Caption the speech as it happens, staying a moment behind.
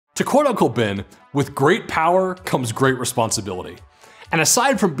To quote Uncle Ben, with great power comes great responsibility. And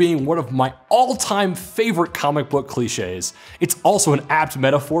aside from being one of my all-time favorite comic book cliches, it's also an apt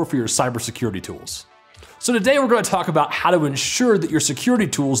metaphor for your cybersecurity tools. So today we're going to talk about how to ensure that your security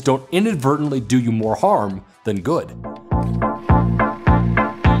tools don't inadvertently do you more harm than good.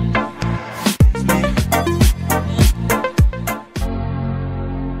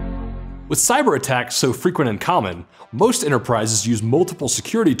 With cyber attacks so frequent and common, most enterprises use multiple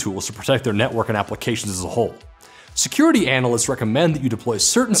security tools to protect their network and applications as a whole. Security analysts recommend that you deploy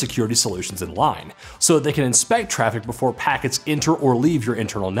certain security solutions in line, so that they can inspect traffic before packets enter or leave your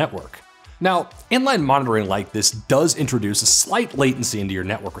internal network. Now, inline monitoring like this does introduce a slight latency into your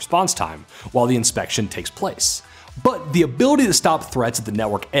network response time while the inspection takes place. But the ability to stop threats at the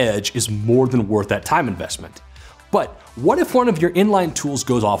network edge is more than worth that time investment. But what if one of your inline tools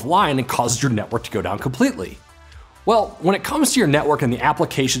goes offline and causes your network to go down completely? Well, when it comes to your network and the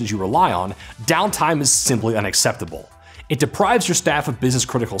applications you rely on, downtime is simply unacceptable. It deprives your staff of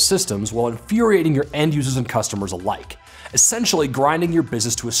business-critical systems while infuriating your end users and customers alike, essentially grinding your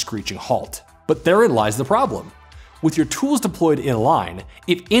business to a screeching halt. But therein lies the problem. With your tools deployed inline,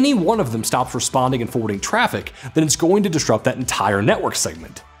 if any one of them stops responding and forwarding traffic, then it's going to disrupt that entire network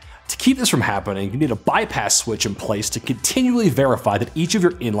segment. To keep this from happening, you need a bypass switch in place to continually verify that each of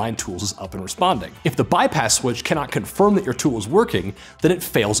your inline tools is up and responding. If the bypass switch cannot confirm that your tool is working, then it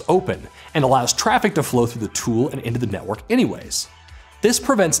fails open and allows traffic to flow through the tool and into the network anyways. This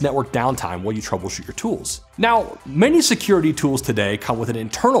prevents network downtime while you troubleshoot your tools. Now, many security tools today come with an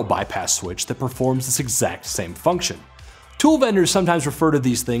internal bypass switch that performs this exact same function. Tool vendors sometimes refer to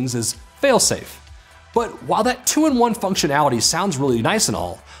these things as failsafe. But while that 2-in-1 functionality sounds really nice and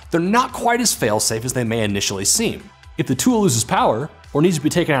all, they're not quite as fail-safe as they may initially seem. If the tool loses power, or needs to be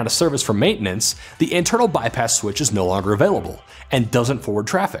taken out of service for maintenance, the internal bypass switch is no longer available, and doesn't forward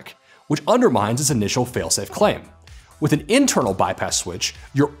traffic, which undermines its initial fail-safe claim. With an internal bypass switch,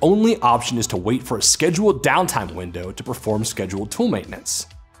 your only option is to wait for a scheduled downtime window to perform scheduled tool maintenance.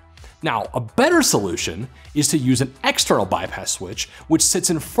 Now, a better solution is to use an external bypass switch which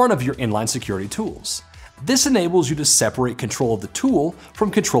sits in front of your inline security tools. This enables you to separate control of the tool from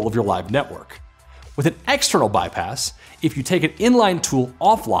control of your live network. With an external bypass, if you take an inline tool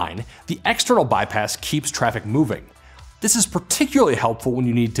offline, the external bypass keeps traffic moving. This is particularly helpful when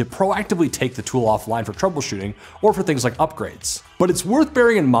you need to proactively take the tool offline for troubleshooting or for things like upgrades. But it's worth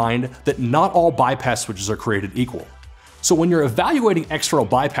bearing in mind that not all bypass switches are created equal. So when you're evaluating external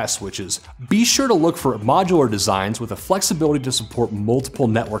bypass switches, be sure to look for modular designs with the flexibility to support multiple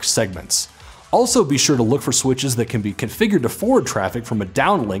network segments. Also be sure to look for switches that can be configured to forward traffic from a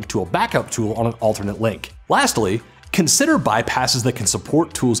downlink to a backup tool on an alternate link. Lastly, consider bypasses that can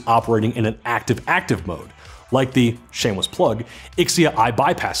support tools operating in an active-active mode, like the, shameless plug, Ixia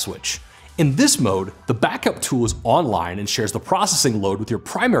iBypass switch. In this mode, the backup tool is online and shares the processing load with your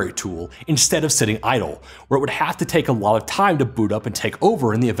primary tool instead of sitting idle, where it would have to take a lot of time to boot up and take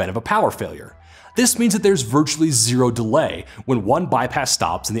over in the event of a power failure. This means that there's virtually zero delay when one bypass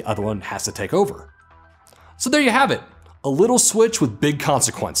stops and the other one has to take over. So there you have it, a little switch with big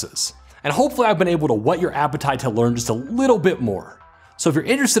consequences. And hopefully I've been able to whet your appetite to learn just a little bit more. So if you're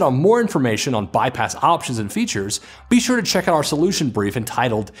interested in more information on bypass options and features, be sure to check out our solution brief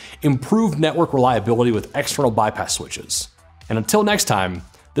entitled Improved Network Reliability with External Bypass Switches. And until next time,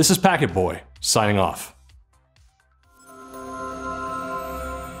 this is Packet Boy, signing off.